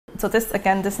So this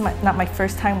is not my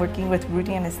first time working with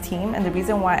Rudy and his team, and the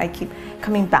reason why I keep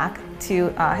coming back to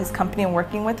his company and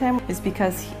working with him is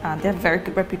because they have a very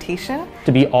good reputation.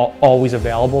 To be always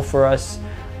available for us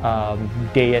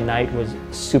day and night was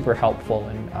super helpful,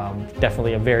 and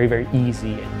definitely a very, very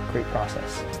easy and great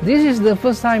process. This is the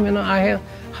first time I have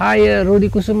hired Rudy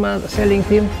Kusuma selling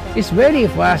team. It's very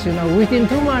fast, within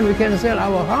 2 months we can sell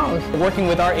our house. Working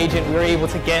with our agent, we were able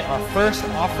to get our first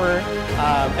offer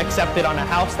accepted on a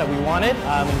house that we wanted,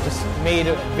 and just made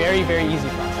a very, very easy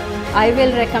process. I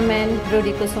will recommend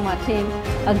Rudy Kusuma team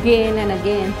again and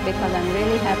again because I'm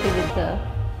really happy with the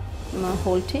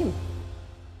whole team.